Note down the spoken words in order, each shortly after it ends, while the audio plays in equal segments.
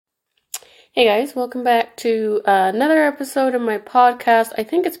Hey guys, welcome back to another episode of my podcast. I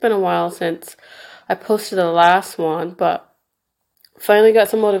think it's been a while since I posted the last one, but finally got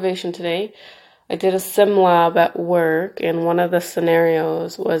some motivation today. I did a sim lab at work, and one of the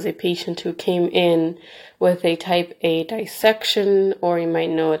scenarios was a patient who came in with a type A dissection, or you might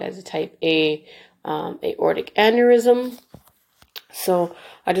know it as a type A aortic aneurysm. So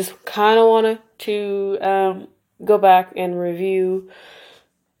I just kind of wanted to go back and review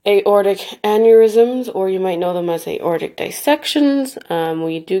aortic aneurysms, or you might know them as aortic dissections.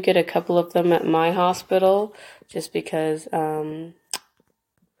 We do get a couple of them at my hospital just because I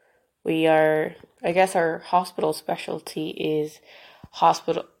guess our hospital specialty is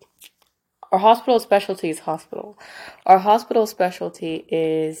hospital. Our hospital specialty is hospital. Our hospital specialty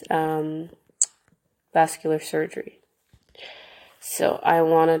is vascular surgery. So I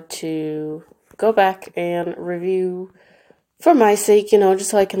wanted to go back and review for my sake, just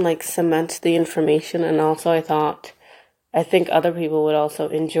so I can cement the information. And also I think other people would also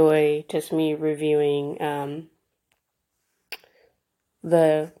enjoy just me reviewing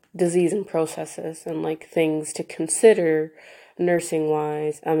the disease and processes and things to consider nursing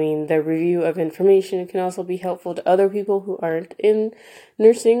wise. I mean, the review of information can also be helpful to other people who aren't in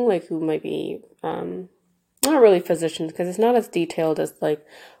nursing, who might be not really physicians, because it's not as detailed as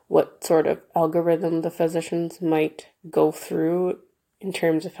what sort of algorithm the physicians might go through in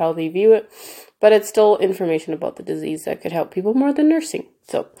terms of how they view it, but it's still information about the disease that could help people more than nursing.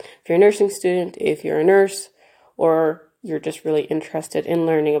 So if you're a nursing student, if you're a nurse, or you're just really interested in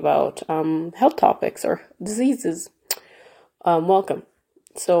learning about health topics or diseases, welcome.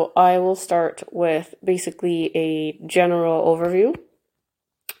 So I will start with basically a general overview.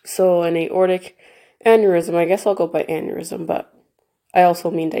 So an aortic aneurysm, I guess I'll go by aneurysm, but I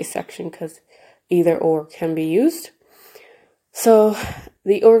also mean dissection because either or can be used. So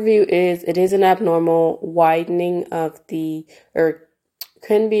the overview is it is an abnormal widening can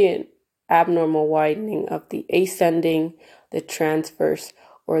be an abnormal widening of the ascending, the transverse,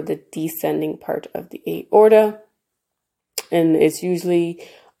 or the descending part of the aorta. And it's usually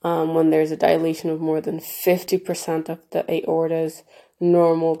when there's a dilation of more than 50% of the aorta's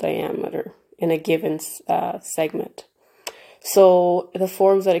normal diameter in a given segment. So the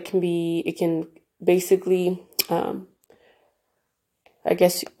forms that it can basically,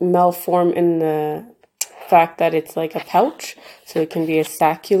 malform in the fact that it's like a pouch. So it can be a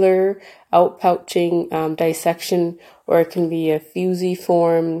saccular outpouching dissection, or it can be a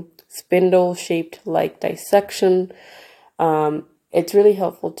fusiform spindle-shaped like dissection. It's really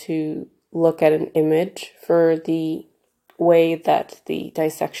helpful to look at an image for the way that the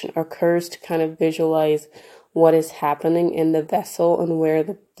dissection occurs to kind of visualize what is happening in the vessel and where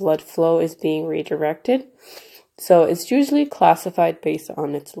the blood flow is being redirected. So it's usually classified based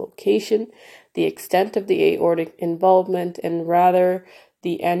on its location, the extent of the aortic involvement, and rather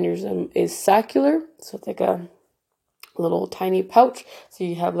the aneurysm is saccular. So it's like a little tiny pouch. So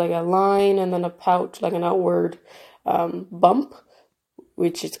you have a line and then a pouch, like an outward bump,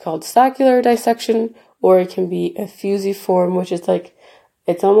 which is called saccular dissection, or it can be a fusiform, which is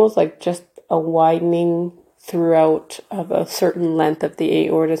it's almost like just a widening throughout of a certain length of the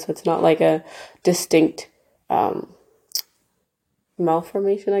aorta, so it's not like a distinct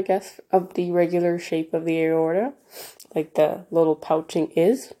malformation, I guess, of the regular shape of the aorta, like the little pouching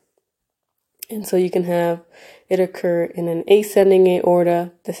is. And so you can have it occur in an ascending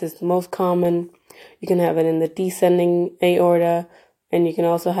aorta. This is the most common. You can have it in the descending aorta, and you can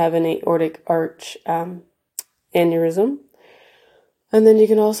also have an aortic arch aneurysm. And then you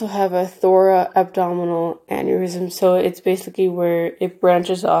can also have a thoraabdominal aneurysm. So it's basically where it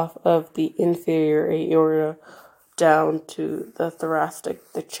branches off of the inferior aorta down to the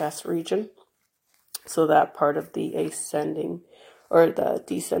thoracic, the chest region. So that part of the ascending or the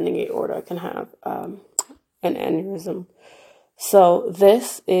descending aorta can have an aneurysm. So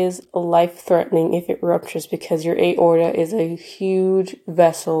this is life-threatening if it ruptures, because your aorta is a huge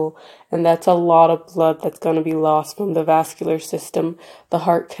vessel, and that's a lot of blood that's going to be lost from the vascular system. The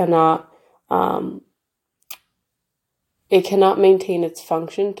heart cannot maintain its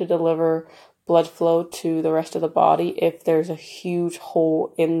function to deliver blood flow to the rest of the body if there's a huge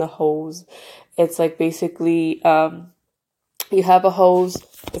hole in the hose. It's basically you have a hose,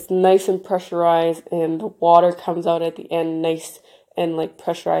 it's nice and pressurized, and the water comes out at the end nice and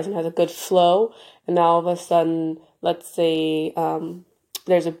pressurized and has a good flow. And now all of a sudden, let's say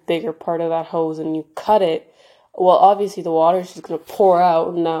there's a bigger part of that hose and you cut it. Well, obviously the water is just going to pour out,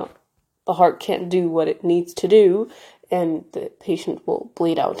 and now the heart can't do what it needs to do, and the patient will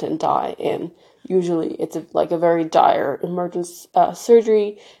bleed out and die. And usually it's a very dire emergency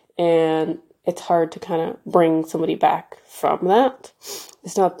surgery, and it's hard to kind of bring somebody back from that.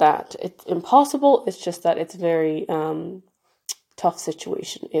 It's not that it's impossible, it's just that it's very tough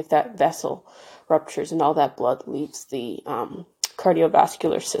situation if that vessel ruptures and all that blood leaves the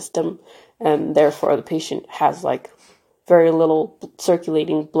cardiovascular system, and therefore the patient has like very little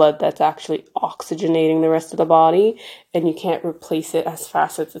circulating blood that's actually oxygenating the rest of the body, and you can't replace it as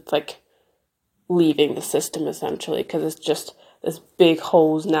fast as it's like leaving the system, essentially, because it's just this big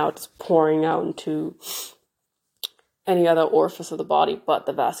hose now it's pouring out into any other orifice of the body but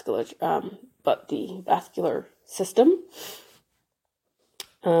the vascular system.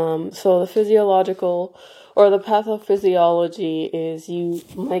 So the physiological or the pathophysiology is you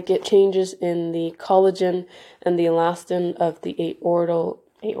might get changes in the collagen and the elastin of the aorta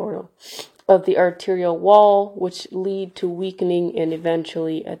of the arterial wall, which lead to weakening and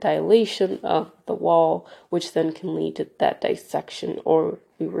eventually a dilation of the wall, which then can lead to that dissection, or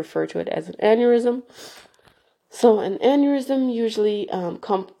we refer to it as an aneurysm. So an aneurysm usually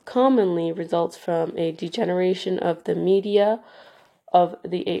commonly results from a degeneration of the media of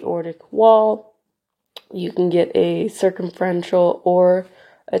the aortic wall. You can get a circumferential or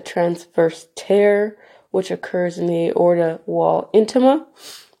a transverse tear, which occurs in the aorta wall intima.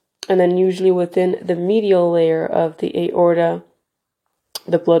 And then usually within the medial layer of the aorta,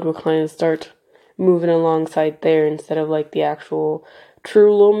 the blood will kind of start moving alongside there instead of like the actual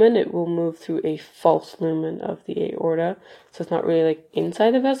true lumen. It will move through a false lumen of the aorta. So it's not really like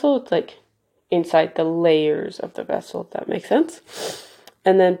inside the vessel, it's like inside the layers of the vessel, if that makes sense.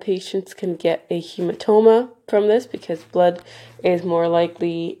 And then patients can get a hematoma from this because blood is more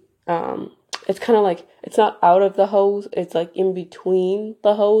likely, it's kind of like, it's not out of the hose, it's like in between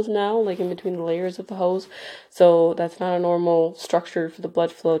the hose now, like in between the layers of the hose. So that's not a normal structure for the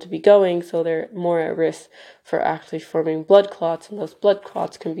blood flow to be going, so they're more at risk for actually forming blood clots, and those blood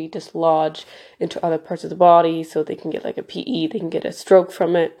clots can be dislodged into other parts of the body, so they can get like a PE, they can get a stroke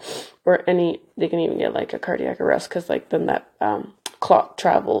from it, or they can even get like a cardiac arrest, because like then that clot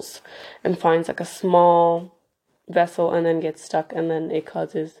travels and finds like a small vessel and then gets stuck, and then it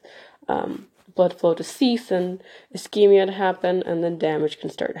causes blood flow to cease and ischemia to happen, and then damage can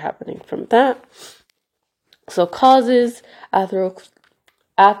start happening from that. So causes,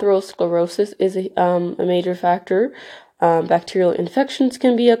 atherosclerosis is a major factor. Bacterial infections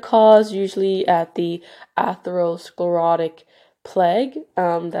can be a cause, usually at the atherosclerotic plague,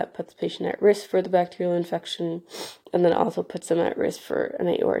 that puts the patient at risk for the bacterial infection, and then also puts them at risk for an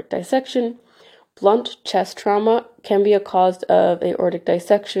aortic dissection. Blunt chest trauma can be a cause of aortic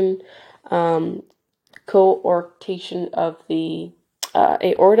dissection. Coarctation of the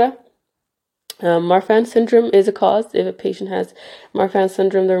aorta. Marfan syndrome is a cause. If a patient has Marfan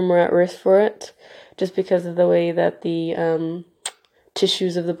syndrome, they're more at risk for it, just because of the way that the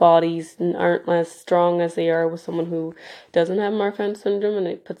tissues of the bodies aren't as strong as they are with someone who doesn't have Marfan syndrome, and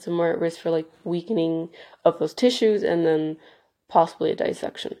it puts them more at risk for like weakening of those tissues and then possibly a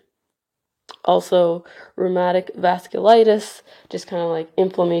dissection. Also, rheumatic vasculitis, just kind of like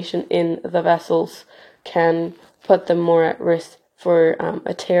inflammation in the vessels, can put them more at risk for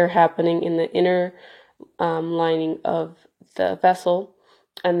a tear happening in the inner lining of the vessel,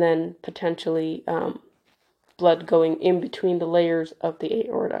 and then potentially blood going in between the layers of the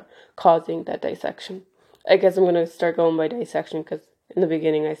aorta, causing that dissection. I guess I'm going to start going by dissection because in the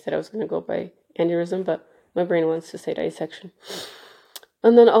beginning I said I was going to go by aneurysm, but my brain wants to say dissection.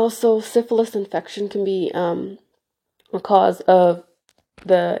 And then also syphilis infection can be a cause of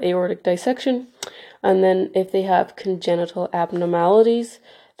the aortic dissection. And then if they have congenital abnormalities,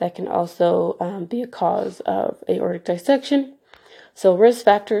 that can also be a cause of aortic dissection. So risk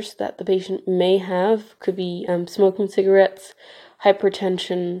factors that the patient may have could be smoking cigarettes,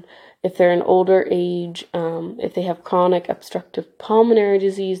 hypertension, if they're an older age, if they have chronic obstructive pulmonary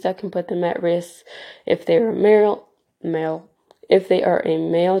disease, that can put them at risk. If they're if they are a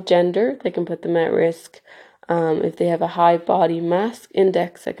male gender, they can put them at risk. If they have a high body mass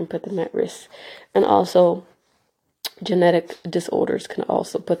index, that can put them at risk. And also, genetic disorders can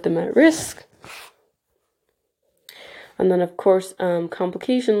also put them at risk. And then, of course,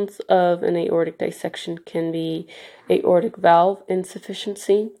 complications of an aortic dissection can be aortic valve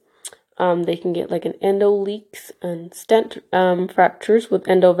insufficiency. They can get like an endoleaks and stent fractures with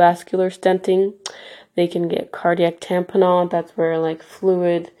endovascular stenting. They can get cardiac tamponade. That's where like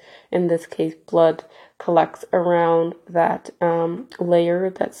fluid, in this case blood, collects around that layer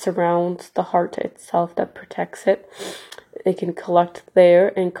that surrounds the heart itself, that protects it. It can collect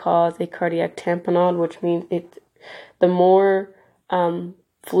there and cause a cardiac tamponade, which means the more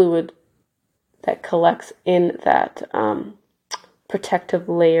fluid that collects in that protective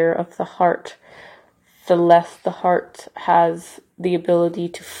layer of the heart, the less the heart has the ability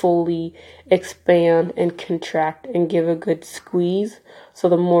to fully expand and contract and give a good squeeze. So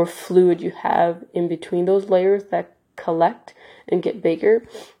the more fluid you have in between those layers that collect and get bigger,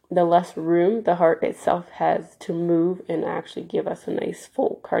 the less room the heart itself has to move and actually give us a nice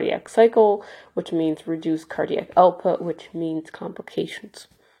full cardiac cycle, which means reduced cardiac output, which means complications.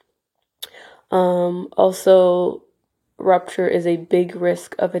 Also, rupture is a big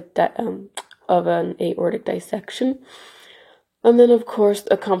risk of an aortic dissection. And then, of course,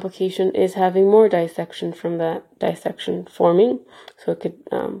 a complication is having more dissection from that dissection forming. So it could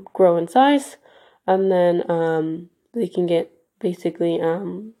grow in size, and then they can get basically,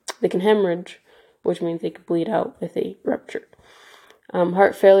 they can hemorrhage, which means they could bleed out with a rupture.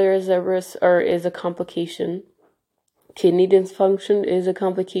 Heart failure is a risk, or is a complication. Kidney dysfunction is a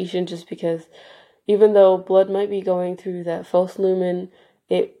complication, just because even though blood might be going through that false lumen,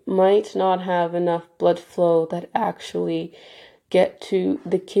 it might not have enough blood flow that actually get to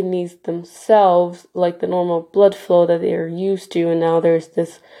the kidneys themselves like the normal blood flow that they are used to. And now there's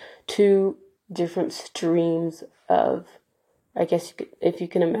this two different streams of, I guess if you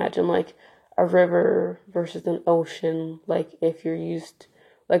can imagine like a river versus an ocean. Like if you're used,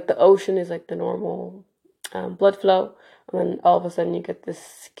 like the ocean is like the normal blood flow, and then all of a sudden you get this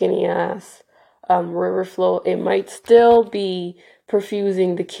skinny ass river flow. It might still be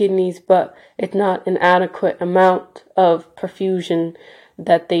perfusing the kidneys, but it's not an adequate amount of perfusion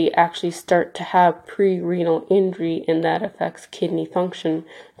that they actually start to have pre-renal injury, and that affects kidney function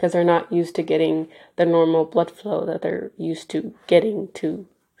because they're not used to getting the normal blood flow that they're used to getting to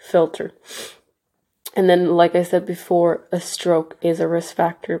filter. And then, like I said before, a stroke is a risk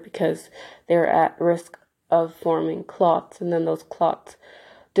factor because they're at risk of forming clots, and then those clots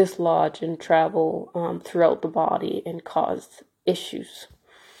dislodge and travel throughout the body and cause issues.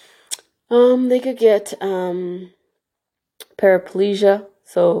 They could get paraplegia.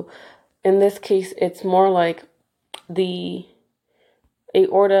 So in this case, it's more like the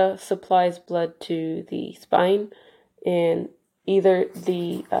aorta supplies blood to the spine, and either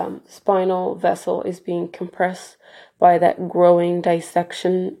the spinal vessel is being compressed by that growing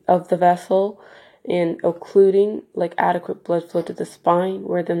dissection of the vessel and occluding like adequate blood flow to the spine,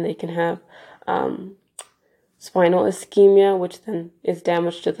 where then they can have spinal ischemia, which then is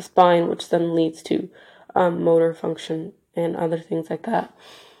damage to the spine, which then leads to motor function and other things like that.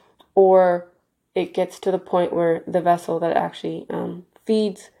 Or it gets to the point where the vessel that actually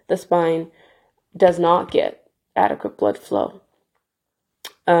feeds the spine does not get adequate blood flow.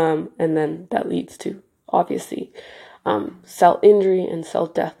 And then that leads to, obviously, cell injury and cell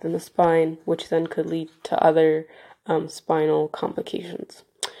death in the spine, which then could lead to other spinal complications.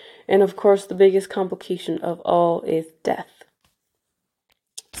 And of course, the biggest complication of all is death.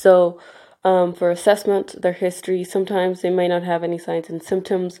 So, for assessment, their history, sometimes they may not have any signs and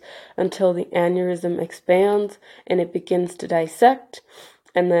symptoms until the aneurysm expands and it begins to dissect.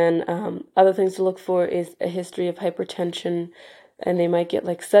 And then other things to look for is a history of hypertension, and they might get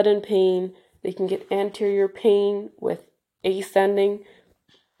like sudden pain. They can get anterior pain with ascending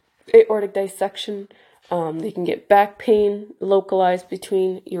aortic dissection. They can get back pain localized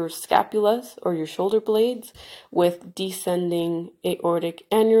between your scapulas or your shoulder blades with descending aortic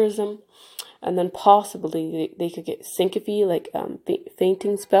aneurysm. And then possibly they could get syncope, like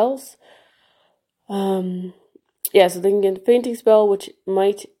fainting spells. So they can get a fainting spell, which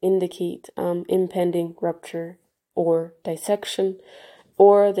might indicate impending rupture or dissection.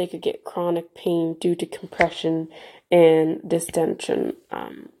 Or they could get chronic pain due to compression and distension,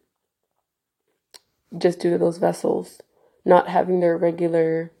 just due to those vessels not having their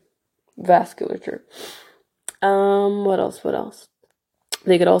regular vasculature. What else?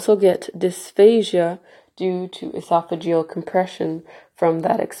 They could also get dysphagia due to esophageal compression from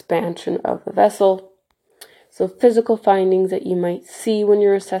that expansion of the vessel. So physical findings that you might see when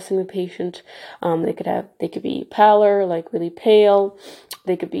you're assessing the patient, they could be pallor, like really pale.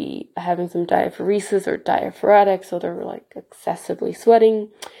 They could be having some diaphoresis or diaphoretic, so they're like excessively sweating.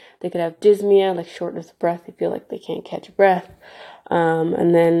 They could have dyspnea, like shortness of breath. They feel like they can't catch breath.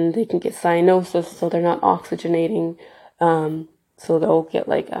 And then they can get cyanosis, so they're not oxygenating. So they'll get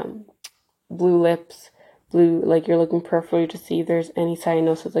like blue lips, like you're looking peripherally to see if there's any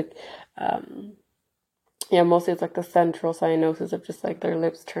cyanosis, like mostly it's like the central cyanosis of just like their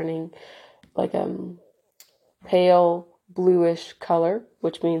lips turning like pale bluish color,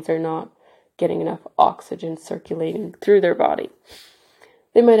 which means they're not getting enough oxygen circulating through their body.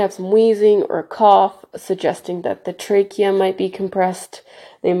 They might have some wheezing or cough, suggesting that the trachea might be compressed.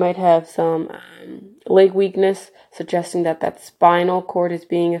 They might have some leg weakness, suggesting that that spinal cord is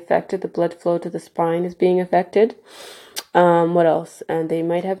being affected. The blood flow to the spine is being affected. What else? And they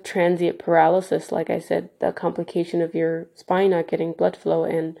might have transient paralysis. Like I said, the complication of your spine not getting blood flow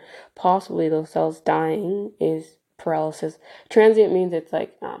and possibly those cells dying is paralysis. Transient means it's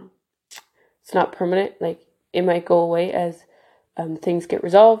like it's not permanent. Like it might go away as things get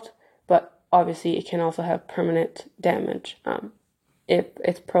resolved, but obviously it can also have permanent damage if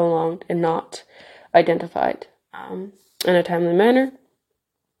it's prolonged and not identified in a timely manner.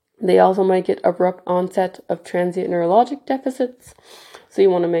 They also might get abrupt onset of transient neurologic deficits, so you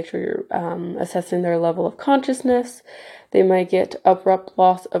want to make sure you're assessing their level of consciousness. They might get abrupt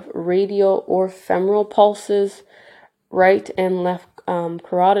loss of radial or femoral pulses. Right and left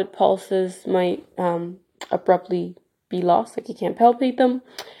carotid pulses might abruptly be lost, like you can't palpate them.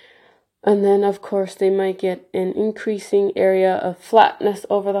 And then, of course, they might get an increasing area of flatness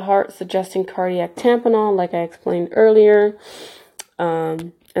over the heart, suggesting cardiac tamponade, like I explained earlier.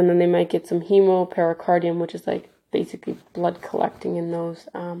 And then they might get some hemopericardium, which is like basically blood collecting in those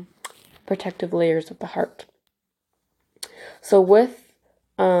protective layers of the heart. So with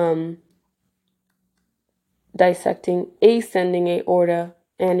dissecting ascending aorta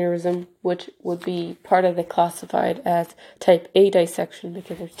aneurysm, which would be part of the classified as type A dissection,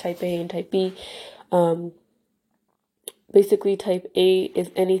 because there's type A and type B. Basically, type A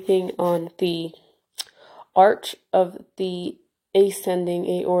is anything on the arch of the ascending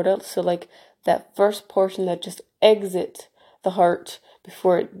aorta, so like that first portion that just exits the heart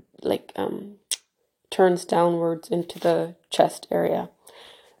before it turns downwards into the chest area.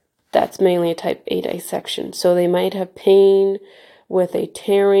 That's mainly a type A dissection. So they might have pain with a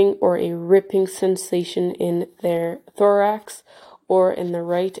tearing or a ripping sensation in their thorax or in the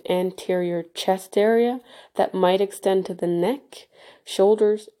right anterior chest area that might extend to the neck,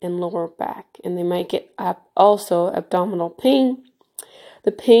 shoulders, and lower back. And they might get also abdominal pain.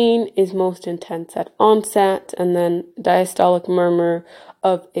 The pain is most intense at onset, and then diastolic murmur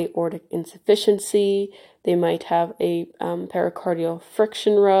of aortic insufficiency. They might have a pericardial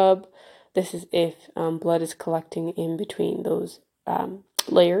friction rub. This is if blood is collecting in between those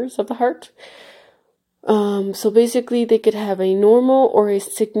layers of the heart. So basically, they could have a normal or a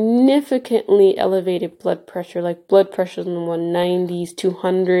significantly elevated blood pressure, like blood pressure in the 190s,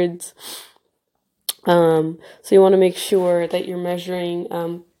 200s. So you want to make sure that you're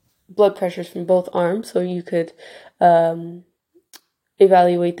measuring blood pressures from both arms, so you could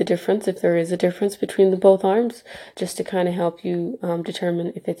evaluate the difference, if there is a difference between the both arms, just to kind of help you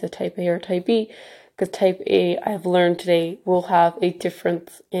determine if it's a type A or type B. Because type A, I've learned today, will have a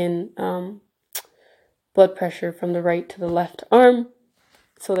difference in blood pressure from the right to the left arm.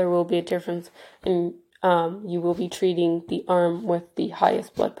 So there will be a difference in you will be treating the arm with the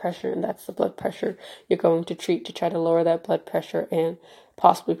highest blood pressure, and that's the blood pressure you're going to treat to try to lower that blood pressure and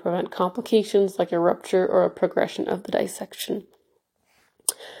possibly prevent complications like a rupture or a progression of the dissection.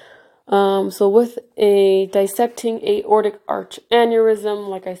 So with a dissecting aortic arch aneurysm,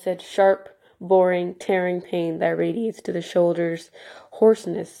 like I said, sharp, boring, tearing pain that radiates to the shoulders,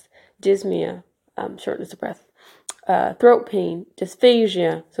 hoarseness, dyspnea, shortness of breath, throat pain,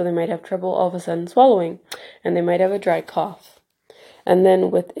 dysphagia, so they might have trouble all of a sudden swallowing, and they might have a dry cough. And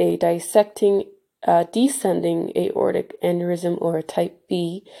then with a dissecting descending aortic aneurysm or a type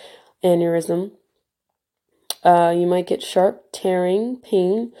B aneurysm, you might get sharp tearing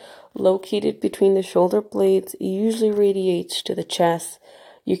pain located between the shoulder blades, usually radiates to the chest.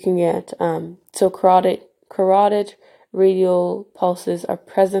 You can get carotid radial pulses are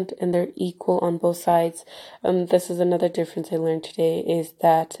present and they're equal on both sides. This is another difference I learned today, is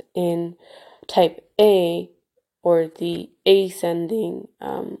that in type A, or the ascending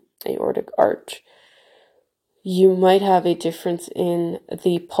aortic arch, you might have a difference in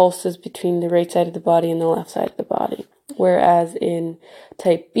the pulses between the right side of the body and the left side of the body. Whereas in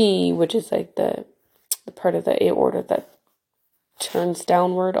type B, which is like the part of the aorta that turns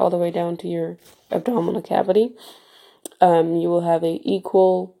downward all the way down to your abdominal cavity, you will have a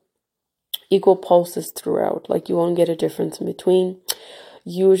equal pulses throughout. Like you won't get a difference in between.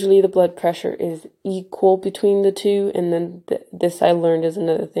 Usually the blood pressure is equal between the two, and then this I learned is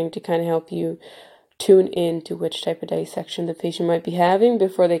another thing to kind of help you tune in to which type of dissection the patient might be having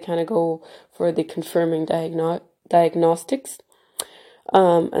before they kind of go for the confirming diagnostics.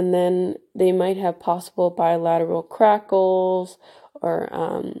 And then they might have possible bilateral crackles or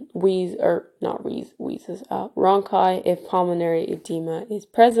wheezes, bronchi if pulmonary edema is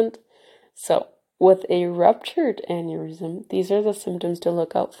present. So with a ruptured aneurysm, these are the symptoms to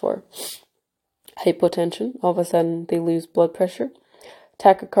look out for. Hypotension, all of a sudden they lose blood pressure.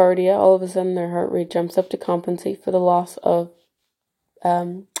 Tachycardia, all of a sudden their heart rate jumps up to compensate for the loss of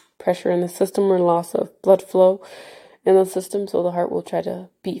pressure in the system or loss of blood flow in the system, so the heart will try to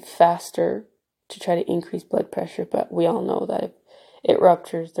beat faster to try to increase blood pressure. But we all know that if it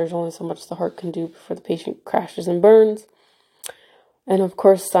ruptures, there's only so much the heart can do before the patient crashes and burns. And of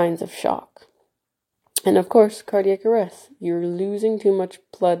course, signs of shock. And of course, cardiac arrest. You're losing too much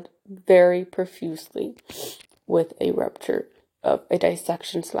blood very profusely with a rupture of a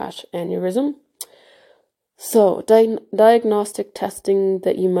dissection / aneurysm. So, diagnostic testing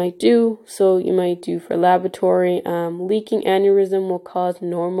that you might do. So, you might do for laboratory. Leaking aneurysm will cause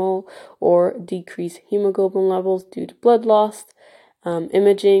normal or decreased hemoglobin levels due to blood loss.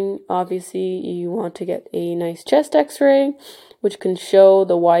 Imaging, obviously, you want to get a nice chest x-ray, which can show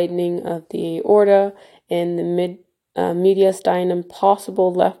the widening of the aorta and the mediastinum,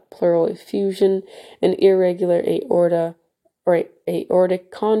 possible left pleural effusion, and irregular aorta or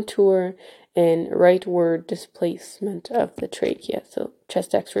aortic contour, and rightward displacement of the trachea. So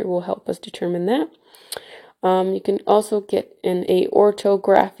chest x-ray will help us determine that. You can also get an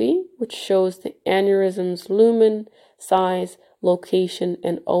aortography, which shows the aneurysm's lumen, size, location,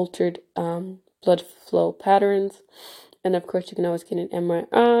 and altered blood flow patterns. And of course, you can always get an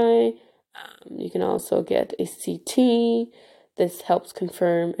MRI. You can also get a CT. This helps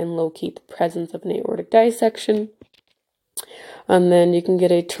confirm and locate the presence of an aortic dissection. And then you can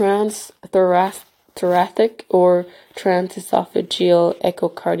get a transthoracic or transesophageal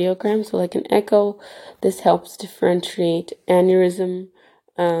echocardiogram. So like an echo, this helps differentiate aneurysm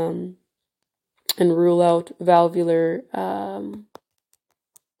and rule out valvular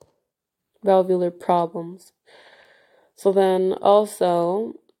problems. So then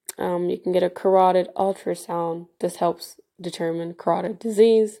also you can get a carotid ultrasound. This helps determine carotid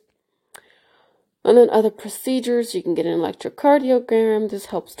disease. And then other procedures, you can get an electrocardiogram. This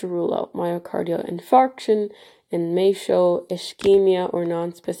helps to rule out myocardial infarction and may show ischemia or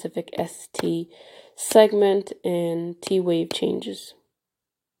nonspecific ST segment and T wave changes.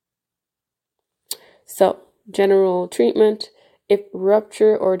 So, general treatment. If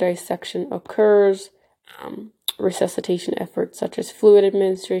rupture or dissection occurs, resuscitation efforts such as fluid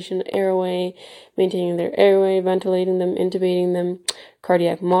administration, airway, maintaining their airway, ventilating them, intubating them,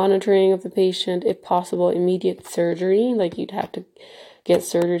 cardiac monitoring of the patient, if possible, immediate surgery, like you'd have to get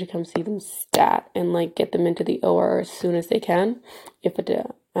surgery to come see them stat and like get them into the OR as soon as they can if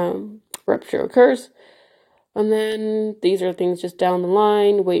a rupture occurs. And then these are things just down the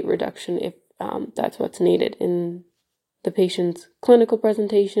line, weight reduction if that's what's needed in the patient's clinical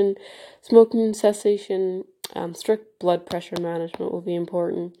presentation, smoking cessation, strict blood pressure management will be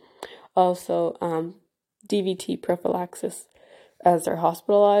important. Also, DVT prophylaxis as they're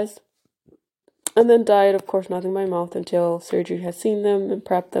hospitalized. And then diet, of course, nothing by mouth until surgery has seen them and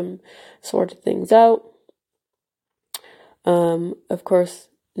prepped them, sorted things out. Of course,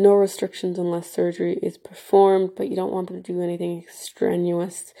 no restrictions unless surgery is performed, but you don't want them to do anything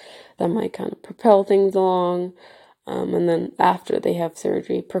extraneous that might kind of propel things along. And then after they have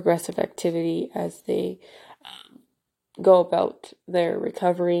surgery, progressive activity as they go about their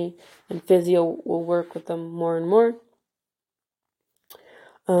recovery, and physio will work with them more and more.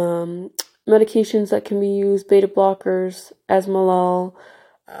 Medications that can be used, beta blockers, esmolol,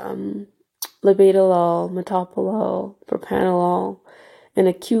 labetalol, metoprolol, propranolol. In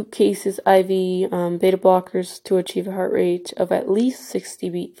acute cases, IV beta blockers to achieve a heart rate of at least 60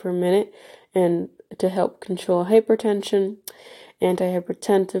 beats per minute and to help control hypertension.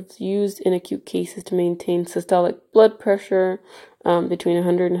 Antihypertensives used in acute cases to maintain systolic blood pressure between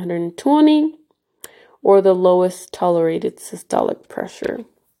 100 and 120, or the lowest tolerated systolic pressure.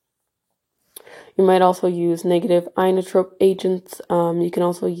 You might also use negative inotrope agents. You can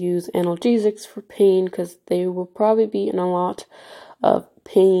also use analgesics for pain because they will probably be in a lot of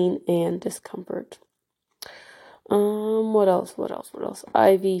pain and discomfort. What else?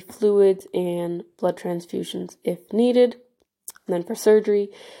 IV fluids and blood transfusions if needed. And then for surgery,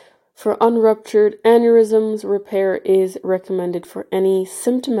 for unruptured aneurysms, repair is recommended for any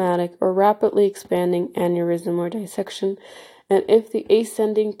symptomatic or rapidly expanding aneurysm or dissection. And if the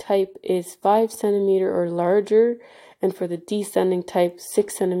ascending type is 5 centimeters or larger, and for the descending type,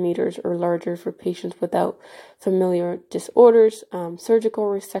 6 centimeters or larger for patients without familial disorders, surgical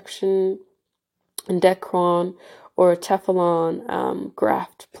resection, Dacron or Teflon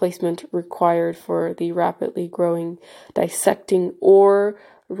graft placement required for the rapidly growing, dissecting, or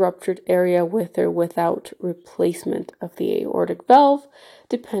ruptured area with or without replacement of the aortic valve,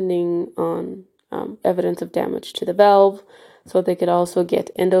 depending on evidence of damage to the valve. So they could also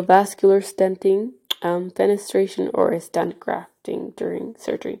get endovascular stenting, fenestration, or a stent grafting during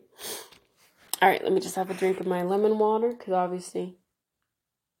surgery. All right, let me just have a drink of my lemon water because obviously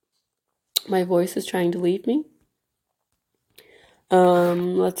my voice is trying to leave me.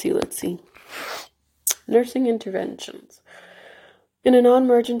 Let's see. Nursing interventions. In a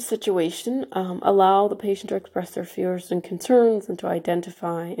non-emergent situation, allow the patient to express their fears and concerns and to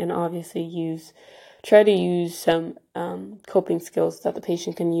identify and obviously try to use some coping skills that the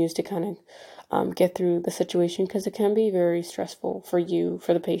patient can use to kind of get through the situation, because it can be very stressful for you,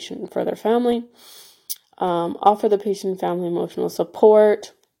 for the patient, and for their family. Offer the patient and family emotional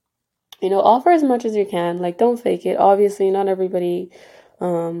support. Offer as much as you can. Like, don't fake it. Obviously, not everybody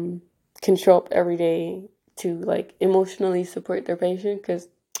can show up every day to like emotionally support their patient, because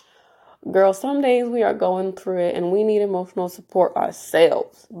girl, some days we are going through it and we need emotional support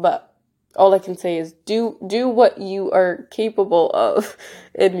ourselves. But all I can say is do what you are capable of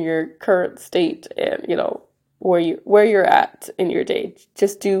in your current state, and where you're at in your day.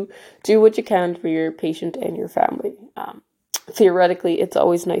 Just do what you can for your patient and your family. Theoretically, it's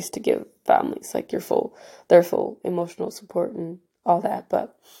always nice to give families like their full emotional support and all that,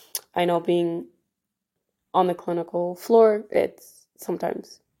 but I know being on the clinical floor, it's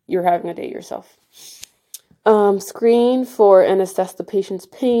sometimes you're having a day yourself. Screen for and assess the patient's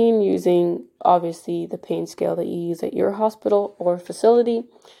pain using obviously the pain scale that you use at your hospital or facility.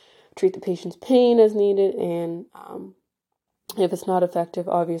 Treat the patient's pain as needed, and if it's not effective,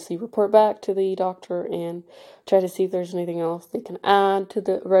 obviously report back to the doctor and try to see if there's anything else they can add to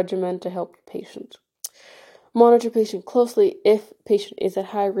the regimen to help the patient. Monitor patient closely if patient is at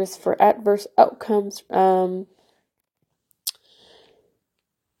high risk for adverse outcomes.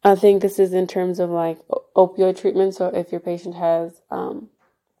 I think this is in terms of like opioid treatment. So if your patient has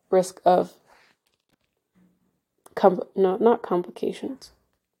risk of not complications.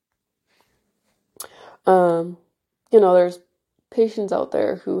 There's patients out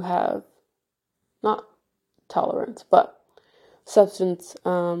there who have not tolerance, but substance.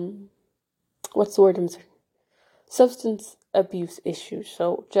 What's the word I'm saying? Substance abuse issues.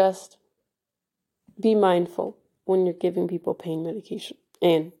 So just be mindful when you're giving people pain medication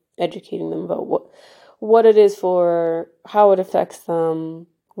and educating them about what it is for, how it affects them,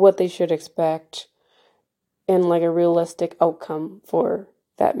 what they should expect, and like a realistic outcome for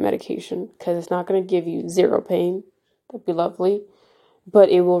that medication, because it's not going to give you zero pain. That'd be lovely, but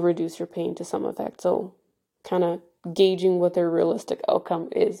it will reduce your pain to some effect. So kind of gauging what their realistic outcome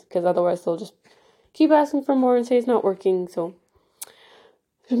is, because otherwise they'll just keep asking for more and say it's not working. So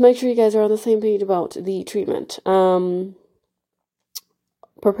just make sure you guys are on the same page about the treatment.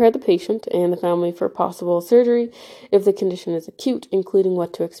 Prepare the patient and the family for possible surgery if the condition is acute, including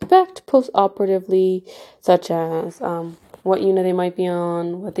what to expect post-operatively, such as what unit they might be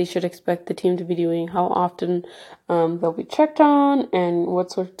on, what they should expect the team to be doing, how often they'll be checked on, and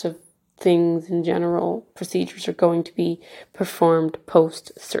what sorts of things in general procedures are going to be performed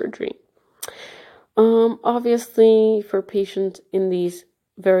post-surgery. Obviously, for patients in these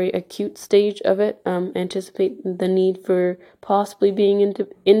very acute stage of it, anticipate the need for possibly being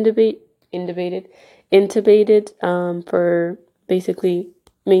intubated for basically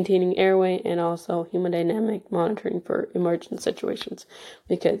maintaining airway, and also hemodynamic monitoring for emergent situations,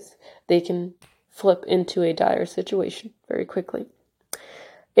 because they can flip into a dire situation very quickly.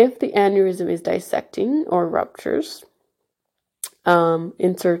 If the aneurysm is dissecting or ruptures,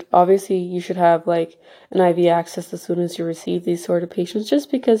 obviously you should have like an IV access as soon as you receive these sort of patients,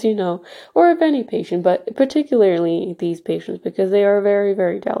 just because or if any patient, but particularly these patients, because they are very,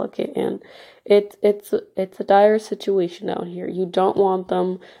 very delicate, and it's a dire situation out here. You don't want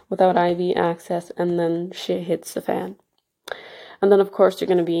them without IV access and then shit hits the fan. And then of course you're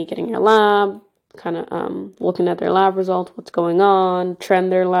going to be getting your lab, kind of looking at their lab results, what's going on,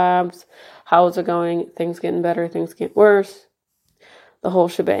 trend their labs, how is it going, things getting better, things get worse, the whole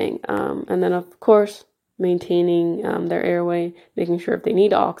shebang. And then, of course, maintaining their airway, making sure if they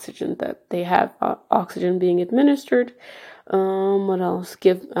need oxygen that they have oxygen being administered. What else?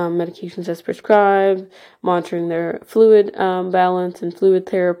 Give medications as prescribed, monitoring their fluid balance and fluid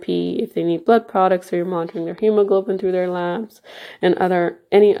therapy. If they need blood products, so you're monitoring their hemoglobin through their labs, and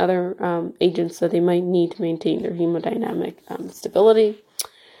any other agents that they might need to maintain their hemodynamic stability.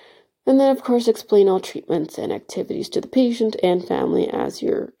 And then, of course, explain all treatments and activities to the patient and family as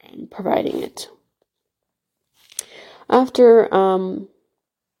you're providing it. After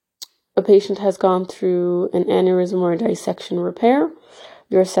a patient has gone through an aneurysm or a dissection repair,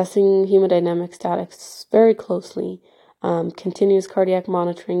 you're assessing hemodynamic status very closely Continuous cardiac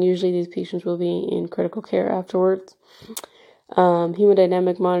monitoring. Usually these patients will be in critical care afterwards.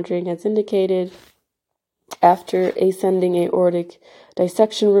 Hemodynamic monitoring as indicated. After ascending aortic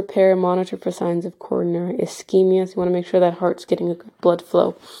dissection repair, monitor for signs of coronary ischemia. So you want to make sure that heart's getting a good blood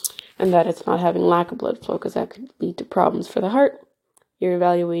flow and that it's not having lack of blood flow, because that could lead to problems for the heart. You're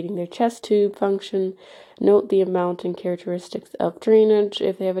evaluating their chest tube function. Note the amount and characteristics of drainage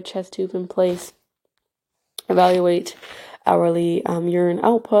if they have a chest tube in place. Evaluate hourly urine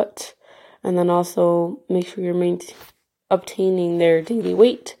output, and then also make sure you're obtaining their daily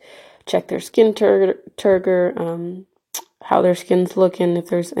weight. Check their skin turgor, how their skin's looking, if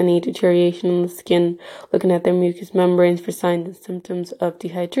there's any deterioration in the skin, looking at their mucous membranes for signs and symptoms of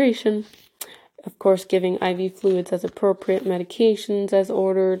dehydration. Of course, giving IV fluids as appropriate, medications as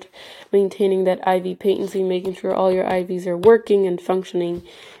ordered, maintaining that IV patency, making sure all your IVs are working and functioning,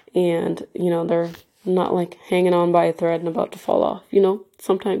 and, they're not like hanging on by a thread and about to fall off.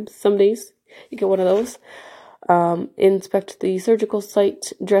 Sometimes, some days you get one of those. Inspect the surgical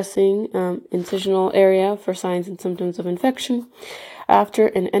site dressing, incisional area for signs and symptoms of infection. After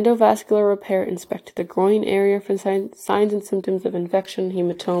an endovascular repair, inspect the groin area for signs and symptoms of infection,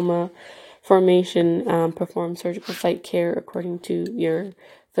 hematoma formation. Perform surgical site care according to your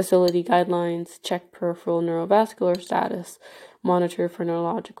facility guidelines. Check peripheral neurovascular status. Monitor for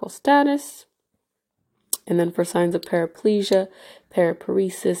neurological status. And then for signs of paraplegia,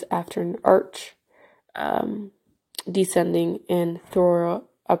 paraparesis after an arch, descending, and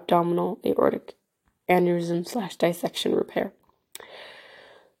thoraabdominal aortic aneurysm / dissection repair.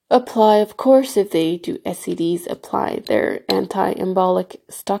 Apply, of course, if they do SCDs, apply their anti-embolic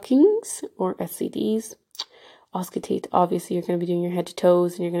stockings or SCDs. Auscultate, obviously, you're going to be doing your head to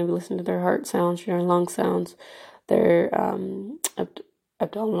toes, and you're going to be listening to their heart sounds, their lung sounds, their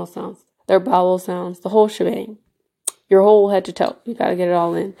abdominal sounds, their bowel sounds, the whole shebang. Your whole head to toe. You got to get it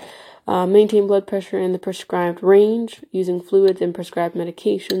all in. Maintain blood pressure in the prescribed range, using fluids and prescribed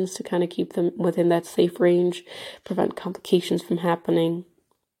medications to kind of keep them within that safe range, prevent complications from happening.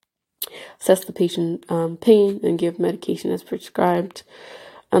 Assess the patient pain and give medication as prescribed.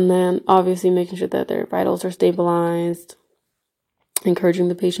 And then obviously making sure that their vitals are stabilized. Encouraging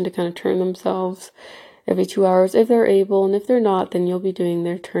the patient to kind of turn themselves every 2 hours if they're able. And if they're not, then you'll be doing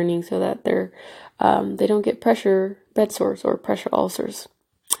their turning so that they don't get pressure bed sores or pressure ulcers.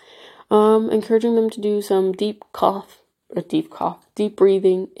 Encouraging them to do some deep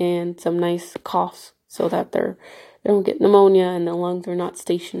breathing, and some nice coughs so that they don't get pneumonia and the lungs are not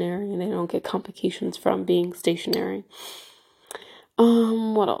stationary and they don't get complications from being stationary.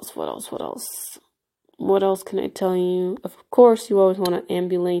 What else? What else can I tell you? Of course, you always want to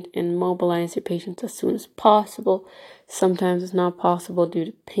ambulate and mobilize your patients as soon as possible. Sometimes it's not possible due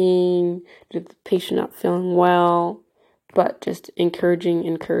to pain, due to the patient not feeling well, but just encouraging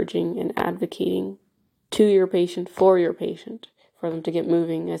and advocating to your patient, for them to get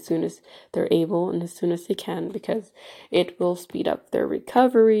moving as soon as they're able and as soon as they can, because it will speed up their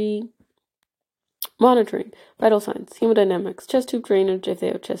recovery. Monitoring vital signs, hemodynamics, chest tube drainage if they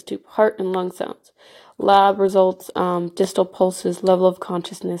have chest tube, heart and lung sounds, lab results, distal pulses, level of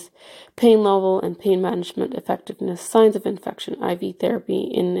consciousness, pain level and pain management effectiveness, signs of infection, IV therapy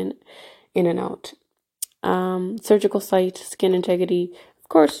in and out, surgical site, skin integrity, of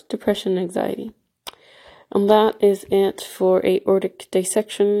course, depression and anxiety. And that is it for aortic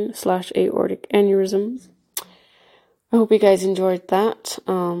dissection / aortic aneurysms. I hope you guys enjoyed that.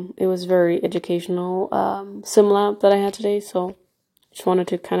 It was very educational sim lab that I had today, so just wanted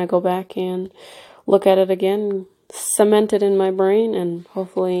to kind of go back and look at it again, cement it in my brain, and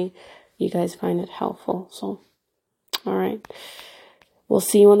hopefully you guys find it helpful. So, all right. We'll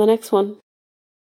see you on the next one.